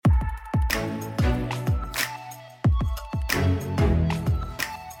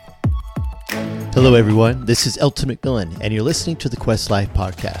Hello, everyone. This is Elton McMillan, and you're listening to the Quest Life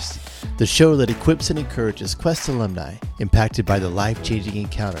Podcast, the show that equips and encourages Quest alumni impacted by the life-changing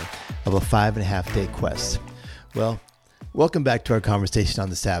encounter of a 5.5-day quest. Well, welcome back to our conversation on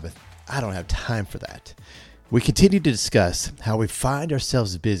the Sabbath. I don't have time for that. We continue to discuss how we find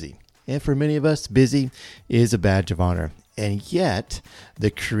ourselves busy, and for many of us, busy is a badge of honor. And yet, the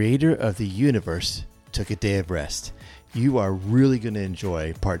creator of the universe took a day of rest. You are really going to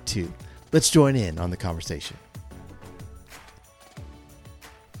enjoy part 2. Let's join in on the conversation.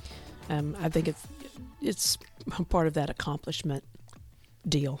 I think it's part of that accomplishment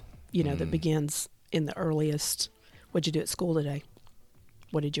deal, that begins in the earliest. What'd you do at school today?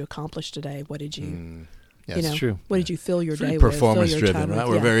 What did you accomplish today? What did you, That's true. What did you fill your day with? Performance driven, right?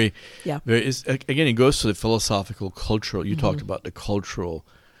 We're very, very, again, it goes to the philosophical, cultural. You talked about the cultural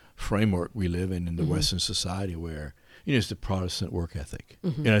framework we live in the Western society where, it's the Protestant work ethic.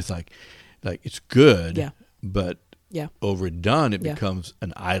 It's like it's good, but overdone, it becomes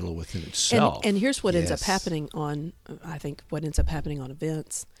an idol within itself. And here's what ends up happening on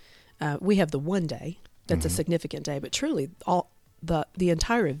events. We have the one day that's a significant day, but truly all the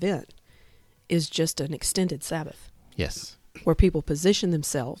entire event is just an extended Sabbath. Yes. Where people position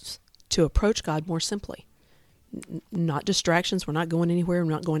themselves to approach God more simply. Not distractions. We're not going anywhere.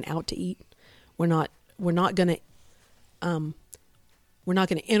 We're not going out to eat. We're not going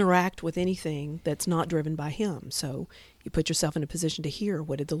to interact with anything that's not driven by Him. So you put yourself in a position to hear,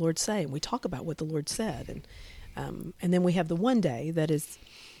 what did the Lord say? And we talk about what the Lord said. And then we have the one day that is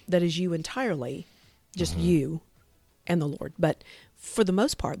you entirely, just you and the Lord. But for the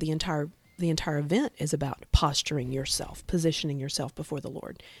most part, the entire event is about posturing yourself, positioning yourself before the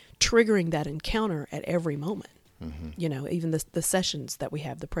Lord, triggering that encounter at every moment. Even the sessions that we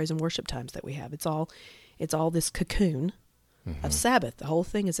have, the praise and worship times that we have, it's all this cocoon of Sabbath. The whole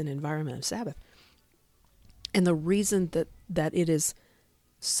thing is an environment of Sabbath. And the reason that it is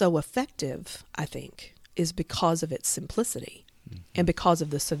so effective, I think, is because of its simplicity and because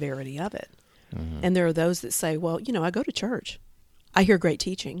of the severity of it. And there are those that say, well, I go to church. I hear great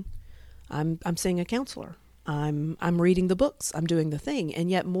teaching. I'm seeing a counselor. I'm reading the books. I'm doing the thing.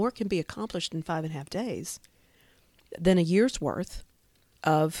 And yet more can be accomplished in 5.5 days than a year's worth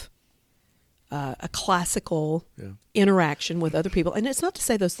of a classical interaction with other people. And it's not to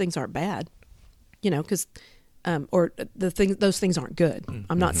say those things aren't bad, because those things aren't good.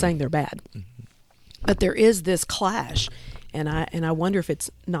 I'm not saying they're bad, but there is this clash, and I wonder if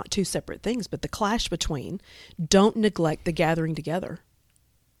it's not two separate things, but the clash between don't neglect the gathering together.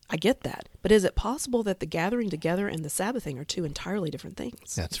 I get that, but is it possible that the gathering together and the Sabbathing are two entirely different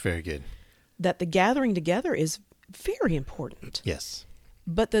things? That's very good. That the gathering together is very important. Yes.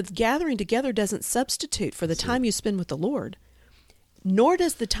 But the gathering together doesn't substitute for the time you spend with the Lord, nor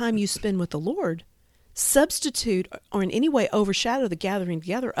does the time you spend with the Lord substitute or in any way overshadow the gathering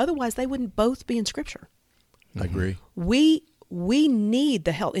together. Otherwise, they wouldn't both be in Scripture. I agree. We need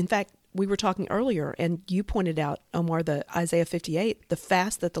the help. In fact, we were talking earlier, and you pointed out, Omar, the Isaiah 58, the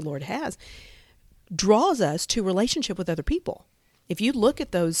fast that the Lord has, draws us to relationship with other people. If you look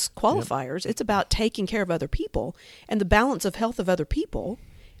at those qualifiers, it's about taking care of other people and the balance of health of other people,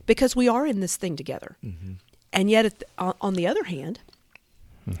 because we are in this thing together. And yet, on the other hand,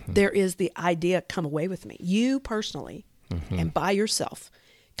 there is the idea, come away with me. You personally and by yourself.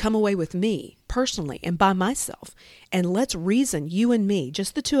 Come away with me personally and by myself. And let's reason, you and me,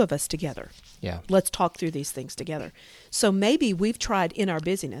 just the two of us together. Yeah. Let's talk through these things together. So maybe we've tried in our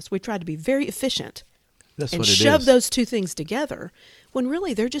busyness, we've tried to be very efficient. That's and what it shove is. those two things together when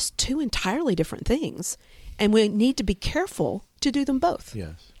really they're just two entirely different things. And we need to be careful to do them both.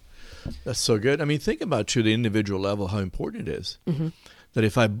 Yes. That's so good. I mean, think about to the individual level how important it is. That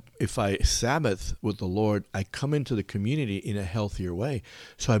if I Sabbath with the Lord, I come into the community in a healthier way.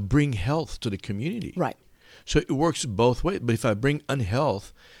 So I bring health to the community. Right. So it works both ways. But if I bring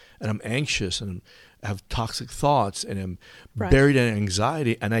unhealth and I'm anxious and I have toxic thoughts and I'm buried in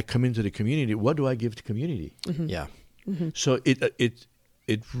anxiety and I come into the community, what do I give to community? Yeah. So it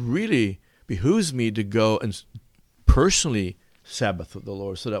really behooves me to go and personally Sabbath with the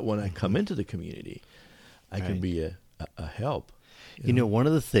Lord so that when I come into the community, I can be a help. One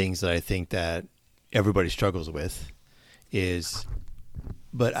of the things that I think that everybody struggles with is,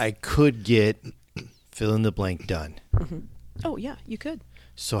 but I could get fill in the blank done. Oh yeah, you could.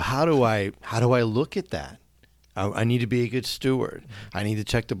 So how do I look at that? I need to be a good steward. I need to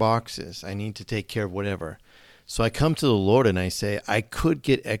check the boxes. I need to take care of whatever. So I come to the Lord and I say, I could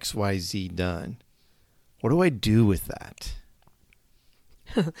get XYZ done. What do I do with that?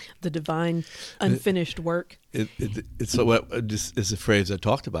 The divine unfinished work. It's a phrase I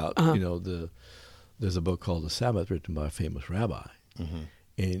talked about. There's a book called The Sabbath written by a famous rabbi. Mm-hmm.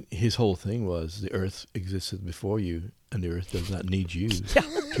 And his whole thing was the earth existed before you, and the earth does not need you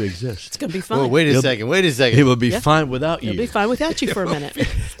to exist. It's going to be fine. Well, wait a second. It will be fine without you. It'll be fine without you for a minute.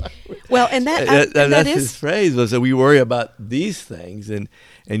 Well, and that's is his phrase, was that we worry about these things, and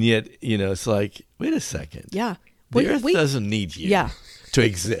yet, it's like, wait a second. Yeah. The earth doesn't need you to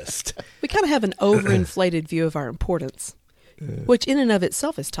exist. We kind of have an overinflated view of our importance, which in and of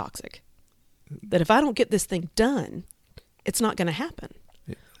itself is toxic. That if I don't get this thing done, it's not going to happen.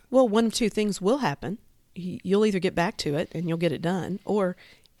 Yeah. Well, one of two things will happen. You'll either get back to it and you'll get it done, or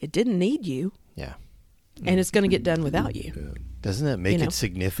it didn't need you. Yeah. And it's going to get done without you. Yeah. Doesn't that make it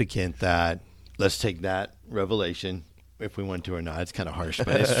significant that, let's take that revelation, if we want to or not, it's kind of harsh,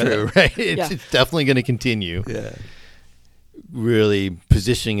 but it's true, right? It's definitely going to continue. Yeah. Really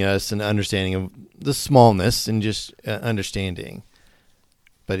positioning us and understanding of the smallness and just understanding.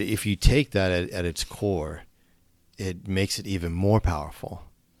 But if you take that at its core, it makes it even more powerful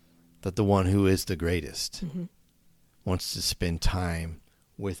that the one who is the greatest wants to spend time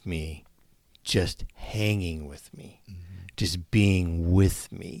with me, just hanging with me, just being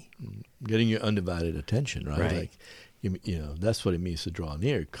with me. Getting your undivided attention, right? Right. Like, that's what it means to draw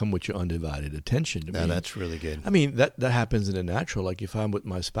near. Come with your undivided attention to me. That's really good. I mean, that happens in the natural. Like if I'm with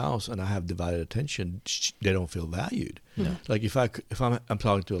my spouse and I have divided attention, they don't feel valued. No. Like if I'm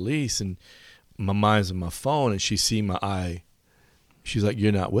talking to Elise and my mind's on my phone and she sees my eye, she's like,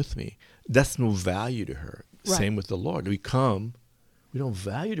 "You're not with me." That's no value to her. Right. Same with the Lord. We don't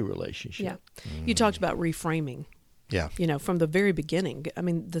value the relationship. Yeah. You talked about reframing. Yeah. From the very beginning. I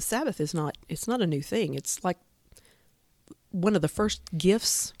mean, the Sabbath it's not a new thing. It's like one of the first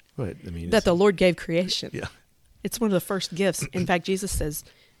gifts that the Lord gave creation. Yeah. It's one of the first gifts. In fact, Jesus says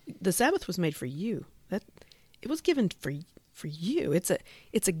the Sabbath was made for you. That it was given for you. It's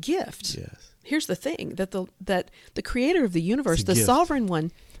a gift. Yes. Here's the thing, that the creator of the universe, the gift. sovereign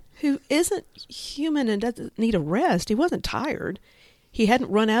one, who isn't human and doesn't need a rest, he wasn't tired. He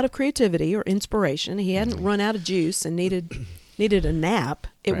hadn't run out of creativity or inspiration. He hadn't run out of juice and needed a nap.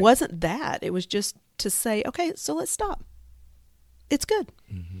 It wasn't that. It was just to say, okay, so let's stop. It's good.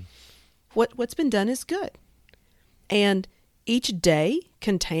 Mm-hmm. What's been done is good. And each day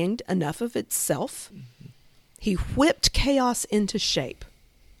contained enough of itself. Mm-hmm. He whipped chaos into shape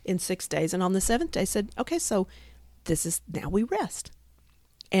in 6 days. And on the seventh day said, okay, so now we rest.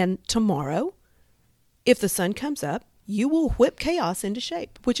 And tomorrow, if the sun comes up, you will whip chaos into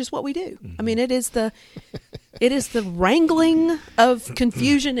shape, which is what we do. Mm-hmm. I mean, it is the wrangling of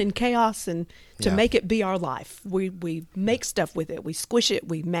confusion and chaos and to make it be our life. We make stuff with it. We squish it.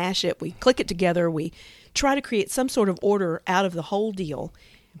 We mash it. We click it together. We try to create some sort of order out of the whole deal.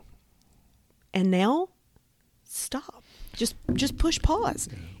 And now, stop. Just push pause.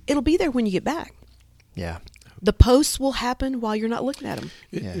 Yeah. It'll be there when you get back. Yeah. The posts will happen while you're not looking at them.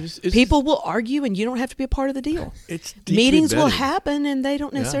 People will argue, and you don't have to be a part of the deal. Meetings will happen, and they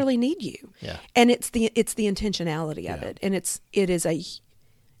don't necessarily need you. Yeah. And it's the intentionality of it, and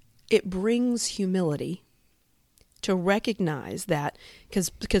it brings humility to recognize that,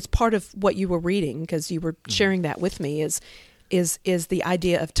 because part of what you were reading, because you were sharing that with me, is the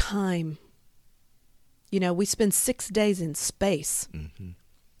idea of time. We spend 6 days in space. Mm-hmm.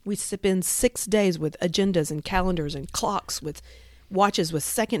 We spend 6 days with agendas and calendars and clocks, with watches with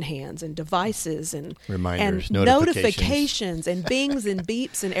second hands and devices and reminders, and notifications and bings and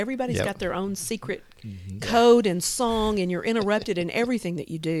beeps, and everybody's got their own secret code and song, and you're interrupted in everything that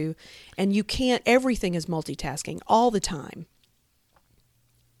you do, and everything is multitasking all the time.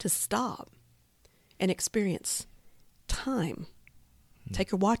 To stop and experience time.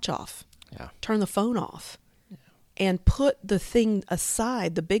 Take your watch off. Yeah. Turn the phone off. And put the thing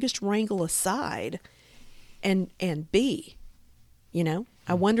aside, the biggest wrangle aside, and be.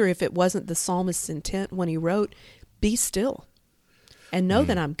 I wonder if it wasn't the psalmist's intent when he wrote, "Be still, and know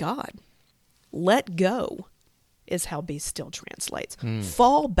that I'm God." Let go is how "be still" translates.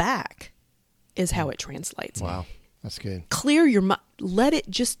 Fall back is how it translates. Wow, that's good. Clear your mind. Let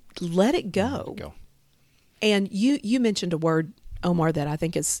it go. And you mentioned a word, Omar, that I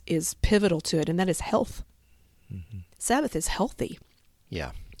think is pivotal to it, and that is health. Mm-hmm. Sabbath is healthy.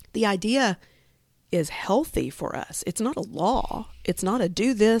 Yeah. The idea is healthy for us. It's not a law. It's not a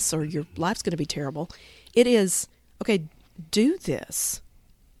do this or your life's going to be terrible. It is, okay, do this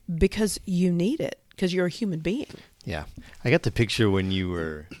because you need it, because you're a human being. Yeah. I got the picture when you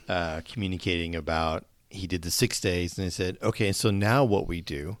were communicating about he did the 6 days, and they said, okay, so now what we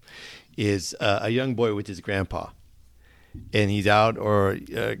do is a young boy with his grandpa. and he's out, or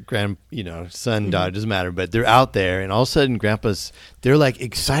son, daughter, doesn't matter, but they're out there, and all of a sudden they're like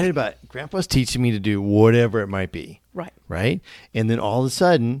excited about it. Grandpa's teaching me to do whatever it might be. Right. And then all of a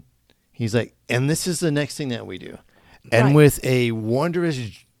sudden he's like, and this is the next thing that we do. And with a wondrous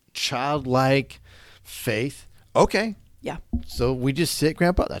childlike faith, okay. Yeah. So we just sit,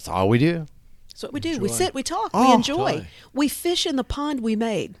 Grandpa. That's all we do. That's what we do. Enjoy. We sit, we talk, we enjoy. Joy. We fish in the pond we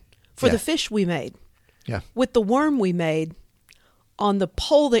made for the fish we made. Yeah. With the worm we made on the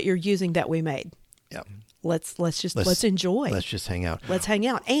pole that you're using that we made. Yeah. Let's enjoy. Let's just hang out. Let's hang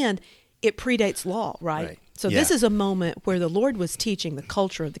out. And it predates law, right? So this is a moment where the Lord was teaching the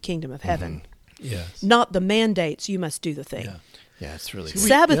culture of the kingdom of heaven. Yes. Not the mandates, you must do the thing. Yeah. Yeah, it's really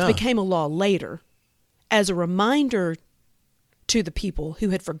Sabbath became a law later as a reminder to the people who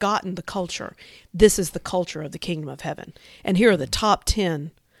had forgotten the culture. This is the culture of the kingdom of heaven. And here are the top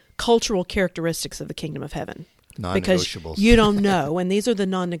 10 cultural characteristics of the kingdom of heaven. Non-negotiables. Because you don't know, and these are the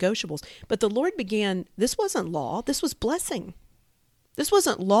non-negotiables. But the Lord began, this wasn't law, this was blessing. This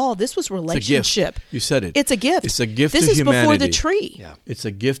wasn't law, this was relationship. You said it. It's a gift. It's a gift this to is humanity. Before the tree. Yeah. It's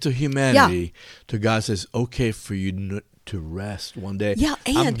a gift to humanity. To God says, okay for you to rest one day. Yeah,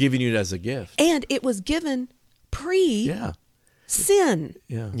 I'm giving you it as a gift. And it was given pre-sin.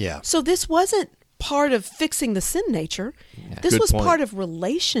 Yeah. So this wasn't part of fixing the sin nature. Yeah. This Good was point. part of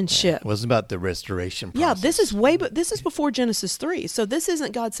relationship. It wasn't about the restoration process. Yeah, this is before Genesis 3. So this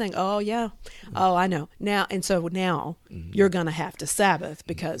isn't God saying, "Oh yeah, oh I know now," and so now you're going to have to Sabbath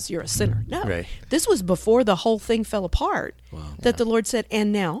because you're a sinner. No, Right. This was before the whole thing fell apart. Wow. That the Lord said,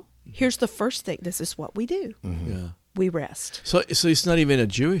 "And now here's the first thing. This is what we do. Yeah. We rest." So it's not even a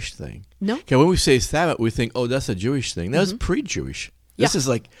Jewish thing. No. Okay, when we say Sabbath, we think, oh, that's a Jewish thing. That's pre-Jewish. This is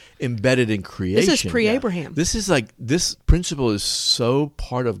like embedded in creation. This is pre-Abraham. This is like, this principle is so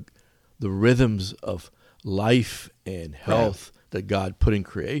part of the rhythms of life and health that God put in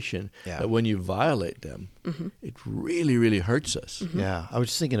creation that when you violate them, it really, really hurts us. Yeah. I was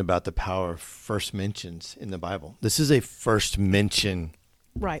just thinking about the power of first mentions in the Bible. This is a first mention,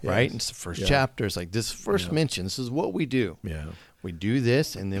 Right. right? It's the first chapter. It's like this first mention. This is what we do. Yeah. We do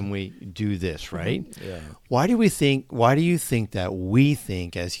this, and then we do this, right? Yeah. Why do you think that we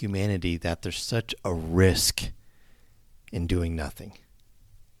think as humanity that there's such a risk in doing nothing?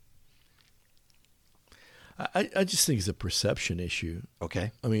 I just think it's a perception issue.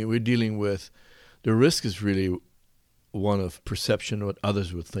 Okay. I mean, we're dealing with, the risk is really one of perception, what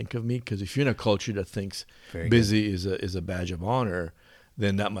others would think of me. Because if you're in a culture that thinks busy is a badge of honor,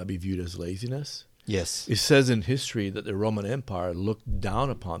 then that might be viewed as laziness. Yes. It says in history that the Roman Empire looked down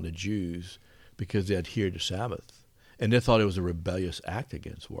upon the Jews because they adhered to Sabbath. And they thought it was a rebellious act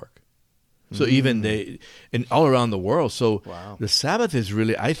against work. So even and all around the world. So the Sabbath is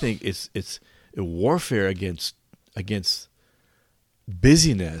really, I think, it's a warfare against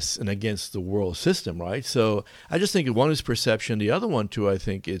busyness and against the world system, right? So I just think one is perception. The other one, too, I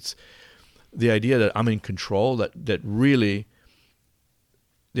think it's the idea that I'm in control, that really...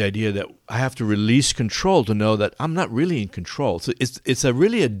 the idea that I have to release control to know that I'm not really in control. So it's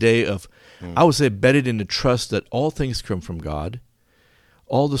really a day of, I would say, bedded in the trust that all things come from God.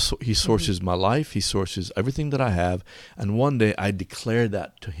 He sources my life. He sources everything that I have. And one day I declare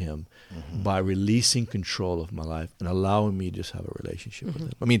that to him by releasing control of my life and allowing me to just have a relationship with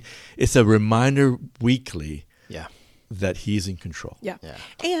him. I mean, it's a reminder weekly that he's in control. Yeah.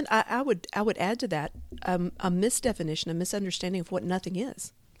 And I would add to that a misdefinition, a misunderstanding of what nothing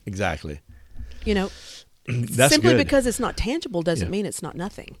is. Exactly. That's simply good. because it's not tangible doesn't mean it's not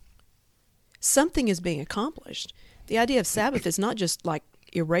nothing. Something is being accomplished. The idea of Sabbath is not just like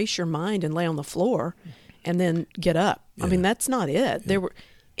erase your mind and lay on the floor and then get up. I mean, that's not it.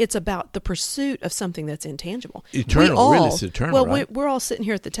 It's about the pursuit of something that's intangible. Eternal, really, it's eternal, right? We're all sitting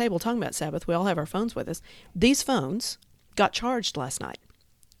here at the table talking about Sabbath. We all have our phones with us. These phones got charged last night.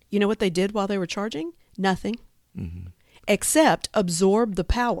 You know what they did while they were charging? Nothing. Except absorb the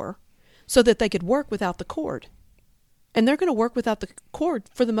power so that they could work without the cord. And they're going to work without the cord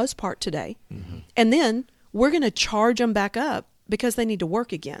for the most part today. And then we're going to charge them back up because they need to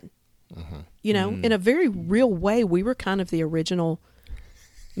work again. In a very real way, we were kind of the original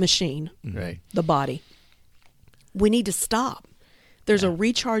machine, Right. the body. We need to stop. There's a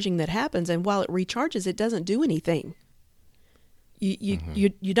recharging that happens, and while it recharges, it doesn't do anything.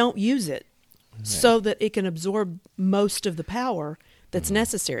 You don't use it so that it can absorb most of the power that's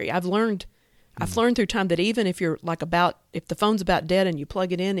necessary. I've learned through time that even if you're if the phone's about dead and you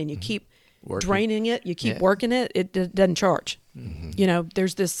plug it in and you keep draining it, you keep working it, it doesn't charge.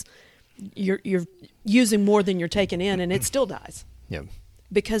 There's this, you're using more than you're taking in, and it still dies. Yeah.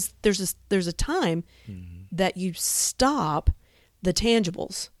 Because there's a time that you stop the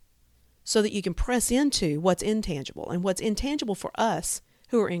tangibles so that you can press into what's intangible. And what's intangible for us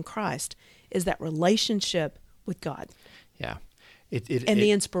who are in Christ is that relationship with God. Yeah.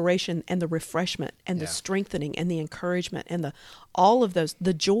 The inspiration and the refreshment and the strengthening and the encouragement and all of those,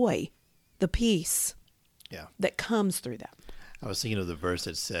 the joy, the peace that comes through that. I was thinking of the verse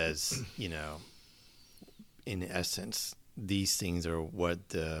that says, in essence, these things are what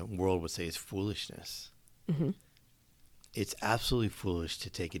the world would say is foolishness. Mm-hmm. It's absolutely foolish to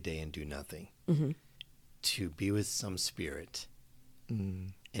take a day and do nothing, to be with some spirit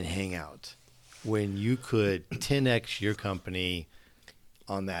and hang out when you could 10x your company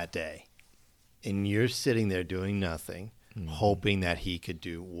on that day, and you're sitting there doing nothing, hoping that he could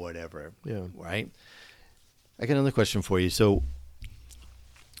do whatever, right? I got another question for you. So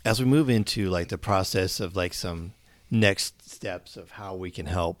as we move into like the process of like some next steps of how we can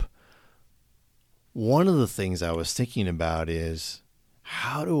help, one of the things I was thinking about is,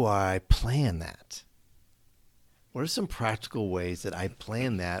 how do I plan that? What are some practical ways that I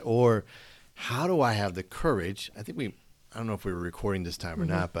plan that? Or how do I have the courage? I don't know if we were recording this time or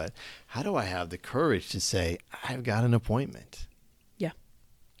not, but how do I have the courage to say, I've got an appointment? Yeah.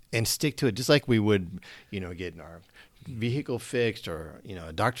 And stick to it, just like we would, getting our vehicle fixed, or,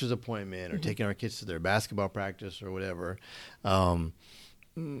 a doctor's appointment, or taking our kids to their basketball practice or whatever. And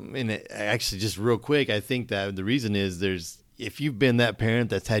actually, just real quick, I think that the reason is if you've been that parent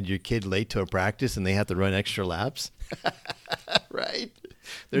that's had your kid late to a practice and they have to run extra laps, right?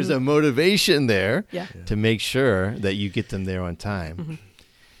 There's a motivation there to make sure that you get them there on time. Mm-hmm.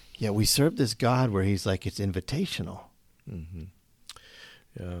 Yeah, we serve this God where he's like, it's invitational. Mm-hmm.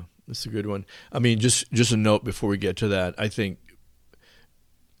 Yeah, that's a good one. I mean, just a note before we get to that. I think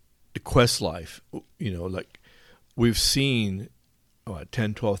the Quest Life, like we've seen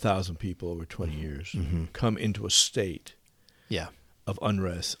 10, 12,000 people over 20 years come into a state of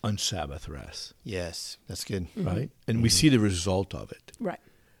unrest, un-Sabbath rest. Yes, that's good. Right? And we see the result of it. Right.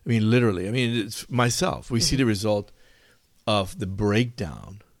 I mean, literally. I mean, it's myself. We see the result of the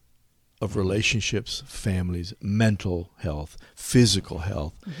breakdown of relationships, families, mental health, physical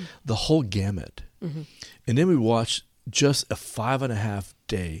health, the whole gamut. And then we watch just a 5.5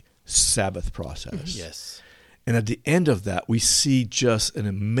 day Sabbath process. Yes. And at the end of that, we see just an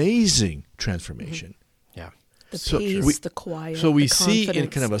amazing transformation. Yeah. The peace, the quiet, so we the see confidence.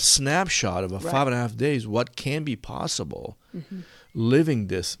 in kind of a snapshot of 5.5 days what can be possible living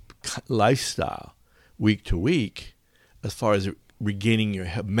this lifestyle week to week, as far as regaining your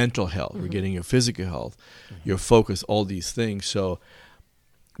mental health, regaining your physical health, your focus, all these things. So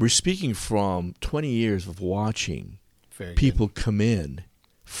we're speaking from 20 years of watching people come in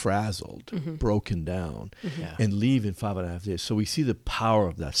frazzled, broken down, and leave in 5.5 days. So we see the power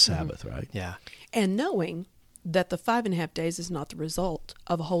of that Sabbath, right? Yeah. And knowing that the 5.5 days is not the result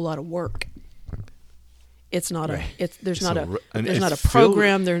of a whole lot of work. It's not there's not a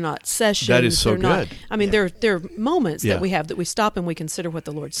program. They're not sessions. That is so good. good. I mean, there are moments that we have that we stop and we consider what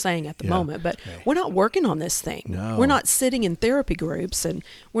the Lord's saying at the moment. But we're not working on this thing. No. We're not sitting in therapy groups, and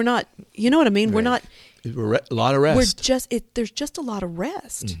we're not. You know what I mean? Right. We're not. A lot of rest. There's just a lot of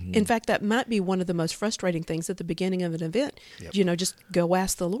rest. In fact, that might be one of the most frustrating things at the beginning of an event. Yep. Just go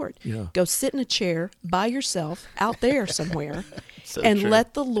ask the Lord. Yeah. Go sit in a chair by yourself out there somewhere and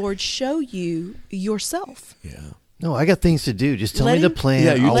let the Lord show you yourself. Yeah. No, I got things to do. Just tell me the plan.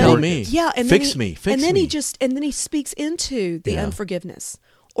 Yeah, you tell me. Yeah, and fix me. And then he speaks into the unforgiveness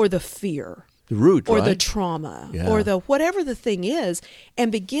or the fear. The root, or right? the trauma, or the whatever the thing is,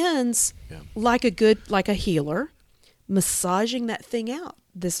 and begins like a healer, massaging that thing out.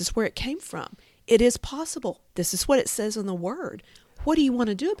 This is where it came from. It is possible. This is what it says in the Word. What do you want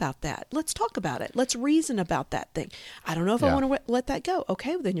to do about that? Let's talk about it. Let's reason about that thing. I don't know if I want to let that go.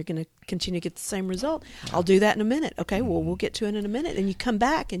 Okay, well, then you're going to continue to get the same result. I'll do that in a minute. Okay, well, we'll get to it in a minute. And you come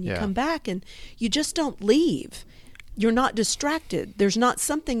back, and you come back, and you just don't leave. You're not distracted. There's not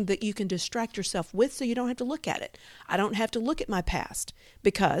something that you can distract yourself with, so you don't have to look at it. I don't have to look at my past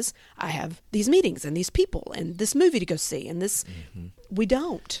because I have these meetings and these people and this movie to go see and this. We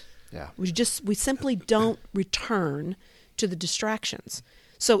don't. Yeah. We simply don't return to the distractions.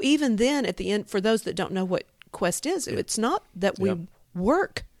 So even then, at the end, for those that don't know what Quest is, it's not that we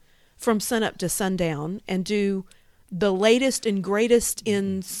work from sunup to sundown and do the latest and greatest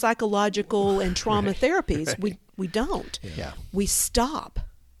in psychological and trauma therapies. We don't. Yeah. We stop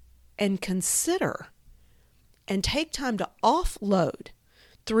and consider and take time to offload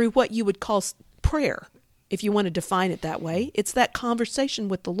through what you would call prayer, if you want to define it that way. It's that conversation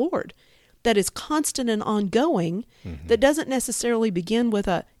with the Lord that is constant and ongoing, that doesn't necessarily begin with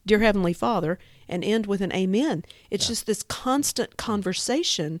a Dear Heavenly Father and end with an amen. It's just this constant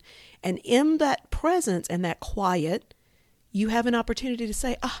conversation. And in that presence and that quiet, you have an opportunity to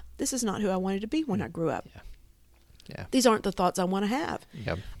say, this is not who I wanted to be when I grew up. Yeah. These aren't the thoughts I want to have.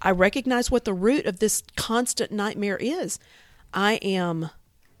 Yep. I recognize what the root of this constant nightmare is. I am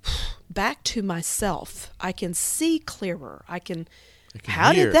back to myself. I can see clearer. Where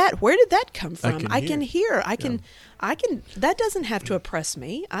did that come from? I can hear. That doesn't have to oppress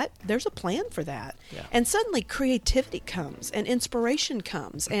me. There's a plan for that. Yeah. And suddenly creativity comes and inspiration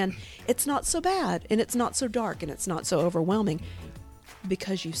comes, and it's not so bad, and it's not so dark, and it's not so overwhelming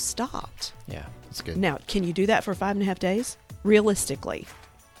because you stopped. Yeah, that's good. Now, can you do that for 5.5 days? Realistically,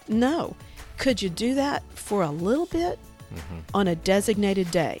 no. Could you do that for a little bit on a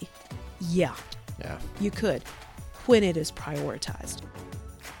designated day? Yeah, you could, when it is prioritized.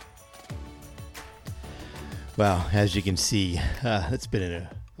 Well, as you can see, it's been an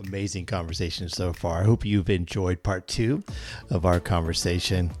amazing conversation so far. I hope you've enjoyed part 2 of our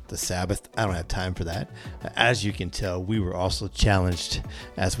conversation, the Sabbath. I don't have time for that. As you can tell, we were also challenged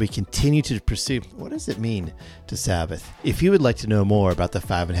as we continue to pursue what does it mean to Sabbath. If you would like to know more about the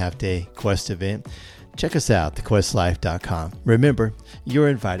 5.5 day Quest event, check us out, thequestlife.com. Remember, you're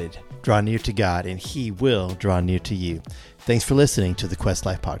invited. Draw near to God, and He will draw near to you. Thanks for listening to the Quest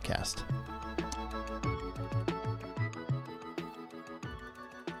Life Podcast.